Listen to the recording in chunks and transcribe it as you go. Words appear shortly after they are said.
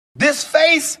This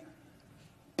face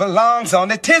belongs on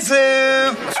the tissue.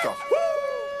 Let's go.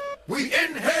 We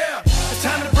in here. It's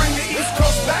time to bring the East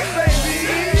Coast back, baby.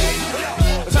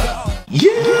 Let's go.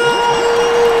 Yeah.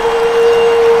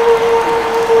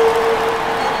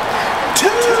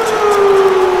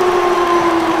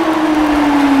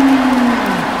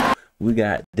 We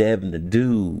got Devin the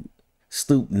Dude,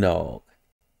 Snoop Dogg,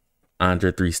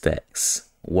 Andre 3 Stacks.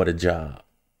 What a job.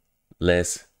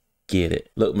 Let's get it.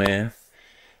 Look, man,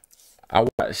 I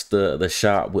watched the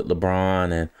shop with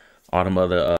LeBron and all them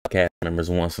other cast members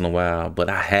once in a while, but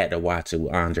I had to watch it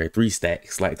with Andre 3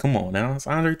 Stacks. Like, come on now, it's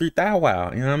Andre 3000.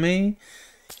 Wow, you know what I mean?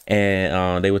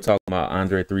 And they were talking about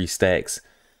Andre 3 Stacks,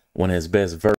 one of his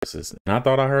best verses, and I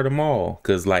thought I heard them all,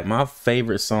 because like my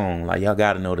favorite song, like y'all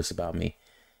got to know this about me,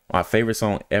 my favorite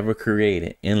song ever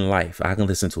created in life, I can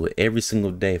listen to it every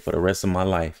single day for the rest of my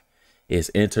life, is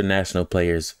International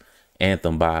Players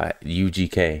Anthem by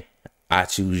UGK. I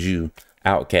Choose You,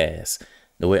 Outkast.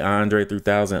 The way Andre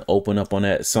 3000 opened up on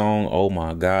that song, oh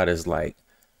my God, it's like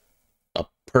a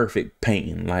perfect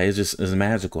painting. Like it's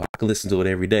magical. I can listen to it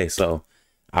every day. So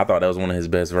I thought that was one of his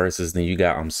best verses. Then you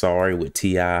got I'm Sorry with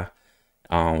T.I.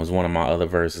 Was one of my other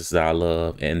verses that I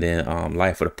love. And then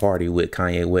Life of the Party with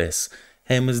Kanye West.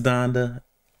 Hey, Miss Donda,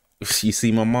 you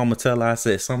see my mama tell her I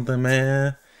said something,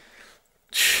 man.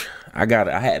 I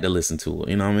had to listen to it.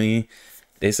 You know what I mean?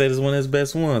 They said it's one of his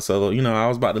best ones. So, you know, I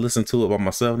was about to listen to it by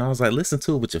myself. And I was like, listen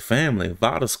to it with your family.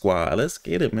 Vada Squad. Let's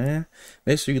get it, man.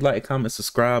 Make sure you like, comment,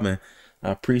 subscribe. And I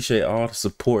appreciate all the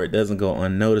support. It doesn't go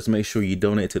unnoticed. Make sure you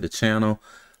donate to the channel.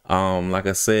 Like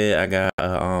I said, I got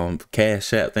a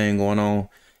Cash App thing going on.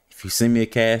 If you send me a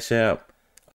Cash App,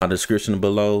 description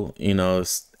below, you know,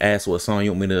 ask what song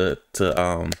you want me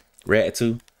to react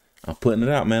to. I'm putting it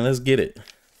out, man. Let's get it.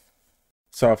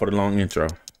 Sorry for the long intro.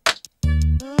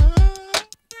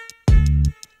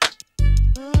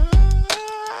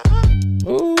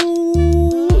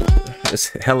 Ooh, it's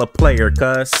hella player,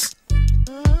 cuss.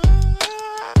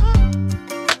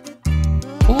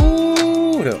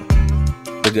 Ooh,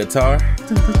 the guitar.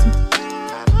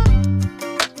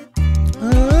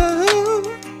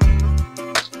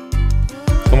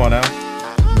 Come on now.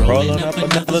 Rolling up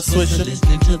another swisher.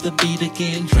 Listening to the beat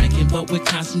again. Drinking, but we're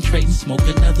concentrating. Smoke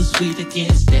another sweet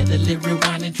again. Steadily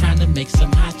rewinding, trying to make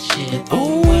some hot shit.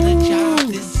 Oh, what a job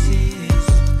this is.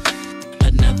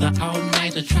 Another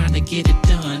all-nighter trying to get it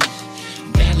done.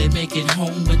 Barely make it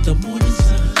home with the morning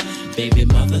sun. Baby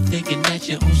mother thinking that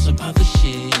you're on some other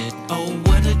shit. Oh,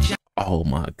 what a job. Oh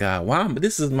my God. Why?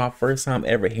 This is my first time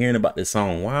ever hearing about this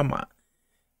song. Why am I?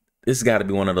 This got to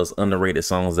be one of those underrated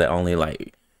songs that only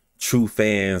like true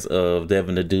fans of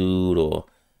Devin the Dude or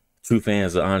true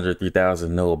fans of Andre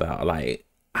 3000 know about. Like,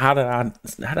 how did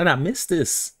I miss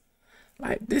this?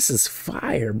 Like, this is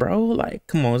fire, bro. Like,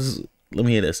 come on, let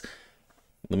me hear this.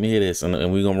 Let me hear this,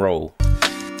 and we gonna roll.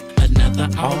 Another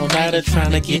all-nighter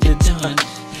trying to get it done.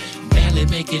 Barely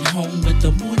make it home with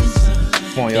the morning sun.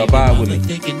 Come on, y'all vibe with me.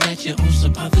 Thinking that you're on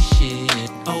some other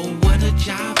shit. Oh, what a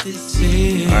job this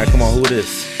is. All right, come on, who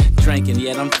this? Drinking,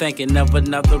 yet I'm thinking of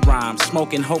another rhyme.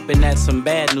 Smoking, hoping that some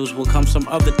bad news will come some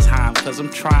other time. Cause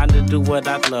I'm trying to do what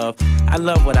I love. I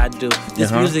love what I do.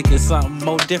 This music is something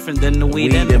more different than the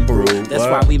weed and the brew. That's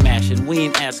why we mashing. We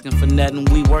ain't asking for nothing.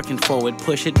 We working for it.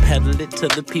 Push it, pedal it to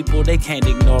the people. They can't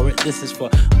ignore it. This is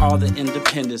for all the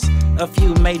independents. A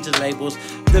few major labels.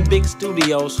 The big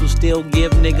studios who still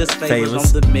give niggas favors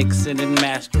on the mixing and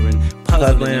mastering.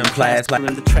 Puzzling and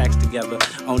plastering the tracks together.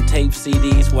 On tape,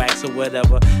 CDs, wax or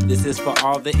whatever. This is for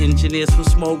all the engineers who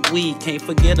smoke weed. Can't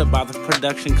forget about the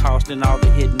production cost and all the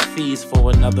hidden fees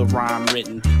for another rhyme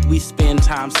written. We spend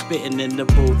time spitting in the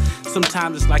booth.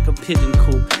 Sometimes it's like a pigeon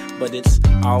coop, but it's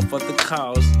all for the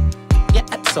cause.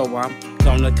 Yeah, so I'm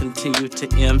gonna continue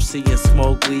to MC and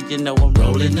smoke weed. You know I'm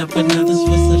rolling up another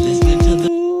Swisser, listening to the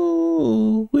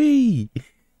Ooh-wee.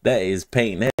 That is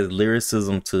painting. That is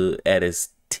lyricism at its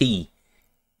T.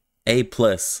 A+.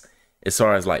 As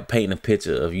far as like painting a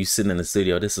picture of you sitting in the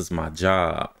studio, this is my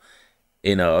job.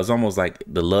 You know, it's almost like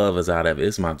the love is out of it.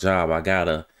 It's my job. I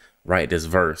gotta write this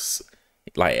verse.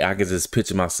 Like, I could just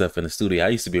picture myself in the studio. I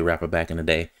used to be a rapper back in the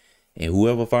day. And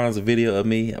whoever finds a video of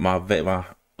me, my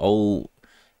old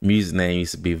music name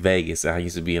used to be Vegas. I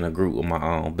used to be in a group with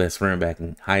my best friend back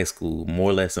in high school, more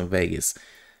or less in Vegas.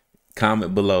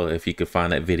 Comment below if you could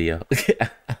find that video.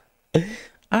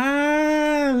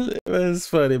 It's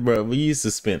funny, bro. We used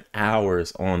to spend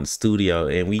hours on studio,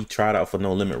 and we tried out for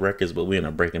No Limit Records, but we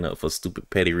ended up breaking up for stupid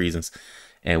petty reasons.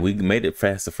 And we made it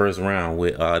past the first round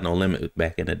with No Limit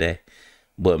back in the day.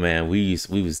 But man, we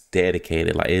was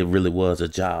dedicated. Like, it really was a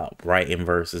job, writing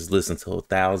verses, listening to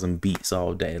 1,000 beats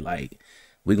all day. Like,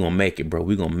 We gonna make it, bro.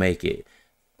 We gonna make it.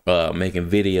 Making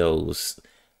videos,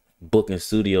 booking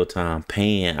studio time,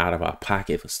 paying out of our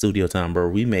pocket for studio time, bro.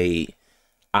 We made,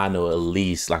 I know, at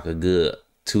least like a good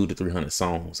 200 to 300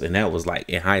 songs, and that was like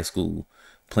in high school,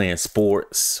 playing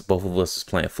sports. Both of us was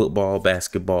playing football,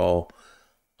 basketball.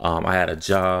 I had a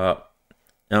job.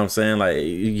 You know what I'm saying? Like,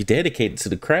 you dedicated to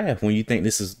the craft when you think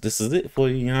this is it for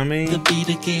you. You know what I mean? The beat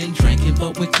again, drinking,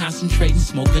 but we're concentrating.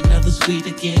 Smoke another sweet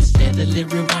again. Steadily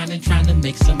rewinding, trying to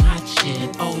make some hot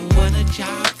shit. Oh, what a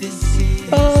job this is.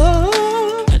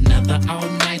 Oh. Another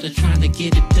all-nighter trying to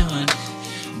get it done.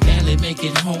 Barely make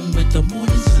it home with the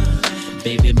morning sun.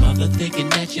 Baby mother thinking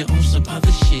that you're on some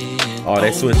other shit. Oh,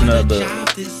 they switching up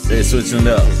they switching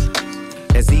up.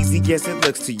 As easy as it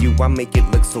looks to you, I make it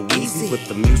look so easy. With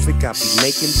the music I be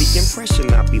making, the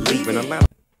impression I be leaving.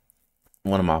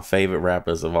 One of my favorite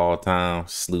rappers of all time,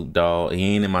 Snoop Dogg.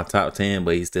 He ain't in my top 10,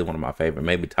 but he's still one of my favorite,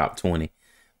 maybe top 20.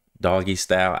 Doggy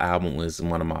Style album was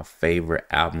one of my favorite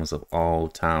albums of all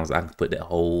times. I can put that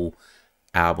whole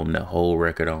album, that whole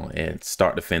record on, and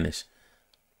start to finish.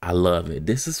 I love it.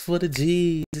 This is for the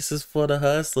G's. This is for the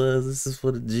hustlers. This is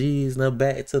for the G's. Now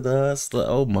back to the hustler.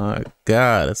 Oh my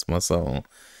God, that's my song.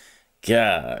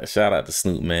 God, shout out to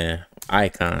Snoop, man.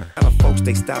 Icon. A lot of folks,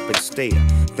 they stop and stare,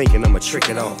 thinking I'ma trick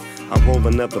it off. I roll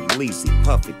another bleezy,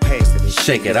 puff it, pass it, and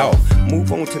Shake it off.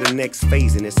 Move on to the next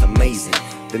phase, and it's amazing.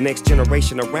 The next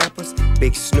generation of rappers,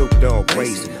 big Snoop Dogg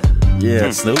raising.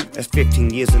 Yeah, Snoop. That's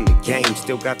 15 years in the game,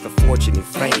 still got the fortune and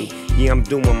fame. Yeah, I'm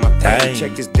doing my thing.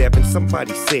 Check this, Devin.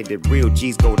 Somebody said that real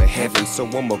G's go to heaven, so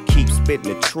I'ma keep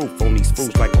spitting the truth on these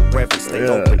fools like a reverend. Stay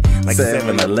open like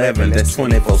 7-Eleven. That's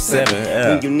 24/7.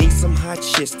 When you need some hot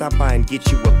shit, stop by and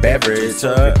get you a beverage.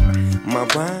 My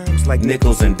rhymes like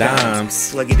nickels and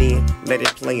dimes. Plug it in, let it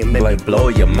play and let it blow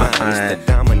your mind. It's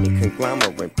the dominant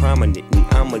conglomerate, prominent, and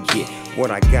I'ma get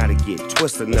what I gotta get.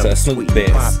 Twist another sweet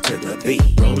pop to the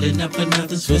beat. Rolling up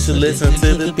another switch and listen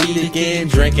to the beat again.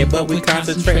 Drinking, but we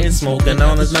concentrating, smoking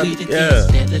on another. Yeah.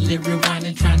 Steadily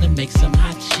rewinding, trying to make some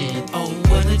hot shit. Oh,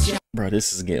 what a job. Bro,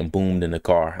 this is getting boomed in the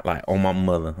car, like on my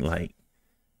mother, like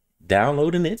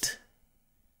downloading it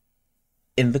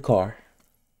in the car,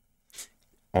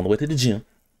 on the way to the gym,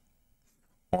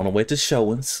 on the way to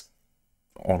showings,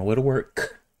 on the way to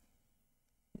work.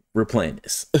 We're playing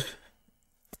this.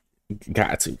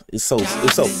 Got to. It's so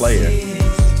player.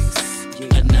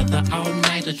 Another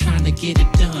all-nighter trying to get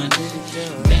it done.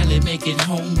 Barely make it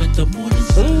home with the morning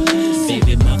sun.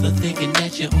 Baby mother thinking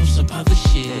that you're on some other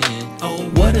shit. Oh,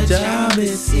 what a job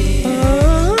this is.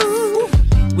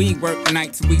 We work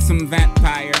nights, we some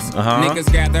vampires.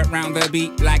 Niggas gather round the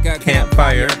beat like a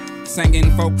campfire.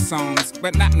 Singing folk songs,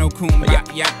 but not no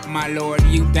kumbaya, my lord.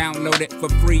 You download it for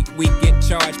free, we get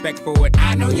charged back for it.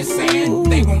 I know you're saying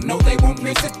they won't know, they won't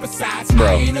miss it. Besides,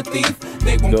 I ain't a thief,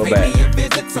 they won't pay me a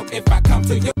visit. So if I come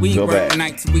to your work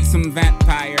nights, we some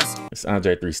vampires. It's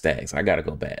Andre 3 Stacks. I gotta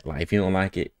go back. Like, if you don't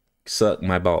like it, suck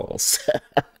my balls.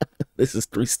 This is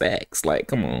 3 Stacks. Like,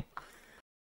 come on.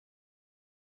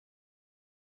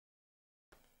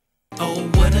 Oh,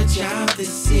 what a job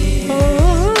this is.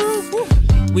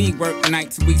 We work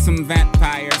nights, we some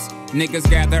vampires. Niggas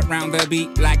gather round the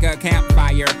beat like a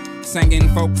campfire. Singing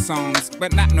folk songs,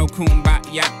 but not no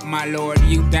kumbaya, my lord.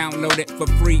 You download it for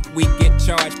free, we get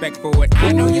charged back for it.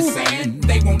 I know you're saying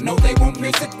they won't know, they won't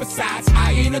miss it. Besides,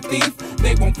 I ain't a thief,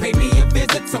 they won't pay me a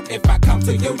visit. So if I come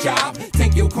to your job,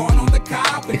 take your corn on the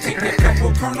cob and take a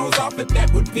couple kernels off it,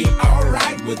 that would be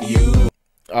alright with you.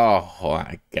 Oh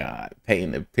my God,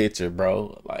 painting the picture,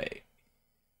 bro. Like,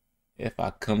 if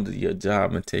I come to your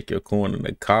job and take your corn in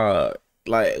the cob,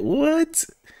 like, what?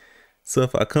 So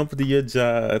if I come to your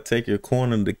job, take your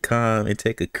corn in the cob and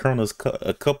take a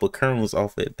couple kernels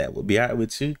off it, that would be all right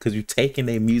with you? Because you're taking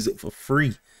their music for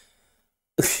free.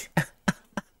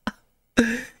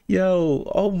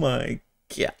 Yo, oh my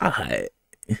God.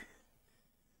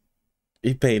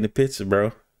 You painting the picture,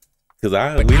 bro. Cause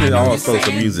we need all sorts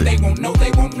of music. They won't know,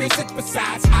 they won't miss it.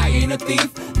 Besides, I ain't a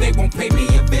thief, they won't pay me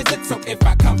a visit. So if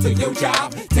I come to your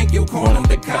job, take your corn on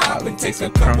the cob and take a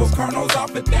couple kernels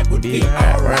off it, that would be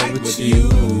alright with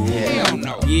you. Hell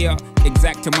no. Yeah,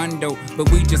 exactamundo, but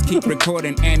we just keep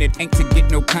recording and it ain't to get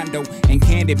no condo. And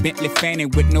Candy Bentley Fanning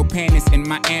with no panties in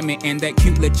Miami. And that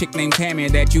cute little chick named Tammy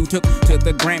that you took to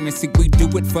the Grammy. See, we do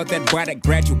it for that boy that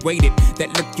graduated,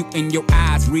 that look you in your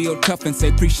eyes real tough and say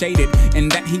appreciate it.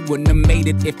 And that he wouldn't have made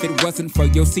it if it wasn't for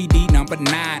your CD number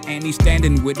 9. And he's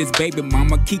standing with his baby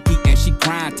mama Kiki and she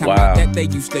crying, talking about that they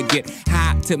used to get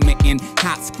high to me in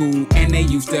high school, and they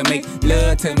used to make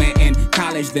love to me in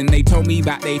college. Then they told me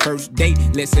about their first date,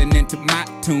 listening to my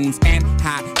tunes and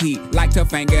how he liked her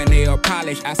fingernail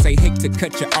polish. I say, hate to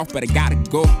cut you off, but I gotta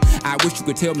go. I wish you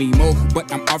could tell me more,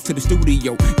 but I'm off to the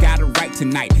studio. Gotta write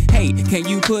tonight. Hey, can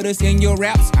you put us in your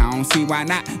raps? I don't see why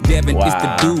not. Devin is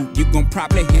the dude. You gon'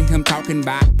 probably hear him talking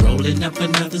about rolling up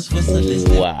another Swiss.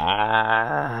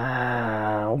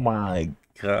 Wow. Oh my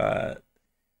God.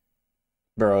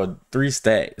 Bro, 3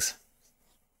 Stacks.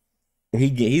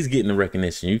 He's getting the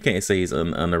recognition. You can't say he's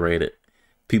underrated.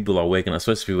 People are waking up,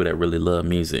 especially people that really love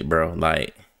music, bro.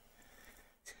 Like,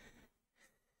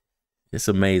 it's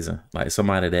amazing. Like,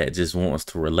 somebody that just wants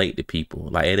to relate to people.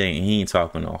 Like, he ain't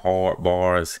talking no hard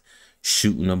bars,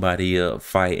 shooting nobody up,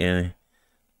 fighting,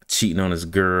 cheating on his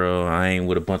girl. I ain't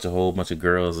with a whole bunch of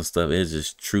girls and stuff. It's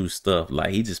just true stuff.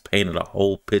 Like, he just painted a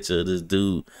whole picture of this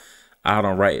dude. I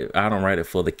don't write it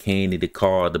for the candy, the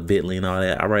car, the Bentley and all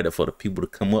that. I write it for the people to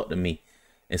come up to me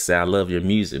and say, I love your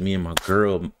music. Me and my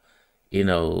girl, you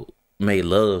know, made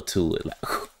love to it. Like,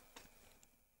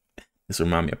 this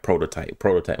remind me of Prototype.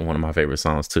 Prototype, one of my favorite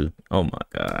songs too. Oh my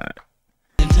God.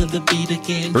 Into the beat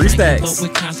again, 3 Stacks. but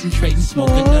we're concentrating, smoke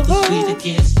another sweet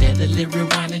again, steadily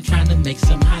rewinding, trying to make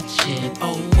some hot shit.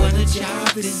 Oh, what a job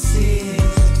this is.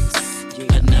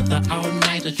 Another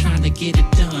all-nighter trying to get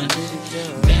it done.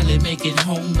 Barely make it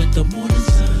home with the morning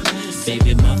sun.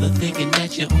 Baby mother thinking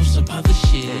that you're on some other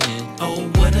shit. Oh,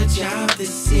 what a job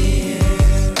this is.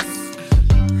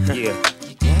 Yeah.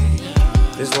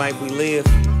 This life we live.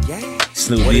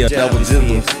 Snoop D double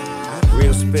jizzle.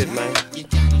 Real spit, man.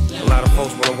 A lot of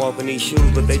folks wanna walk in these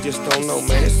shoes, but they just don't know,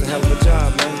 man. It's a hell of a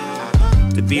job,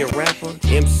 man. To be a rapper,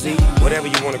 MC, whatever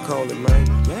you wanna call it, man.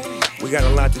 We got a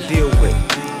lot to deal with.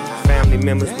 Family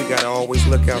members, we gotta always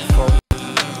look out for.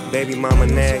 Baby mama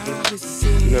nagging,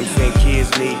 you know what I'm saying? Kids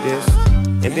need this.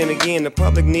 And then again, the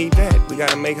public need that. We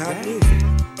gotta make hot music.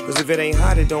 Cause if it ain't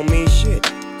hot, it don't mean shit.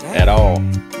 At all.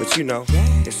 But you know,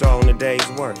 it's all in the day's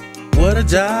work. What a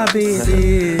job it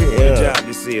is. What a job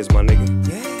this is, my nigga.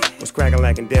 What's crackin'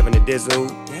 like in Devin and Dizzle?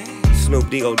 Snoop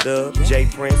D-O-Dub, J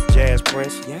Prince, Jazz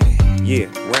Prince. Yeah,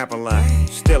 rap a lot.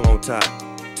 Still on top.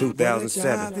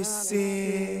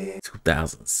 2007.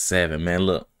 2007, man.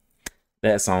 Look,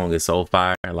 that song is so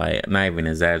fire. Like, not even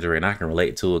exaggerating. I can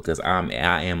relate to it because I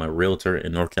am a realtor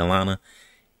in North Carolina,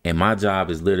 and my job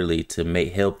is literally to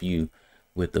help you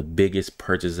with the biggest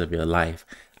purchase of your life.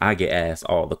 I get asked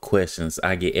all the questions.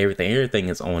 I get everything. Everything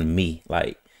is on me.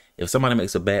 Like, if somebody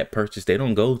makes a bad purchase, they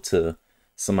don't go to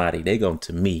somebody. They go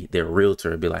to me, their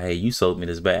realtor, and be like, hey, you sold me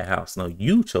this bad house. No,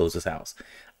 you chose this house.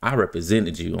 I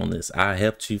represented you on this. I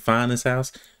helped you find this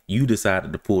house. You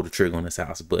decided to pull the trigger on this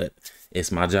house, but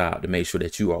it's my job to make sure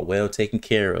that you are well taken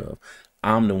care of.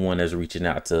 I'm the one that's reaching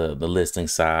out to the listing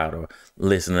side or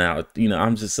listening out. You know,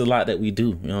 I'm just a lot that we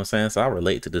do. You know what I'm saying? So I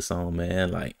relate to this song,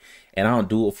 man. Like, and I don't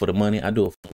do it for the money. I do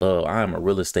it for love. I am a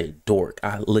real estate dork.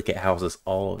 I look at houses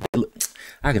all.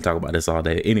 I can talk about this all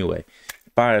day. Anyway,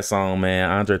 fire song, man.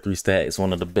 Andre 3 Stacks,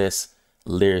 one of the best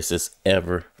lyricists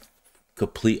ever.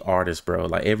 Complete artist, bro.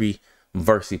 Like, every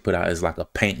verse he put out is like a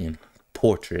painting,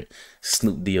 portrait.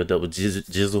 Snoop D double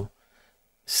jizzle.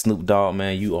 Snoop Dogg,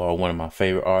 man, you are one of my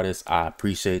favorite artists. I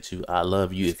appreciate you. I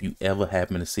love you. If you ever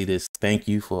happen to see this, thank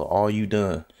you for all you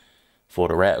done for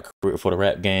the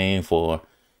rap game, for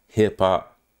hip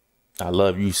hop. I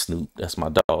love you, Snoop. That's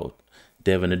my dog.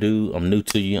 Devin the Dude, I'm new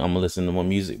to you. I'm gonna listen to more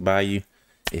music by you.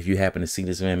 If you happen to see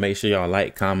this, man, make sure y'all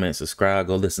like, comment, subscribe.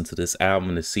 Go listen to this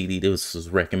album, the CD. This was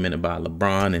recommended by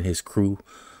LeBron and his crew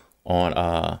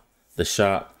on the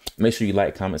shop. Make sure you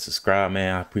like, comment, subscribe,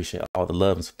 man. I appreciate all the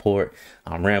love and support.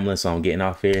 I'm rambling, so I'm getting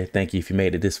off here. Thank you if you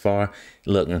made it this far.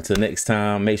 Look, until next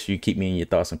time, make sure you keep me in your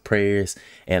thoughts and prayers.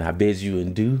 And I bid you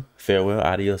adieu, farewell,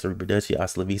 adios, arrivederci,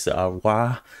 hasta la vista, au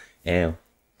revoir, and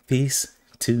peace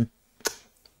to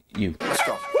you. Let's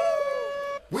go.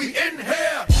 We in here.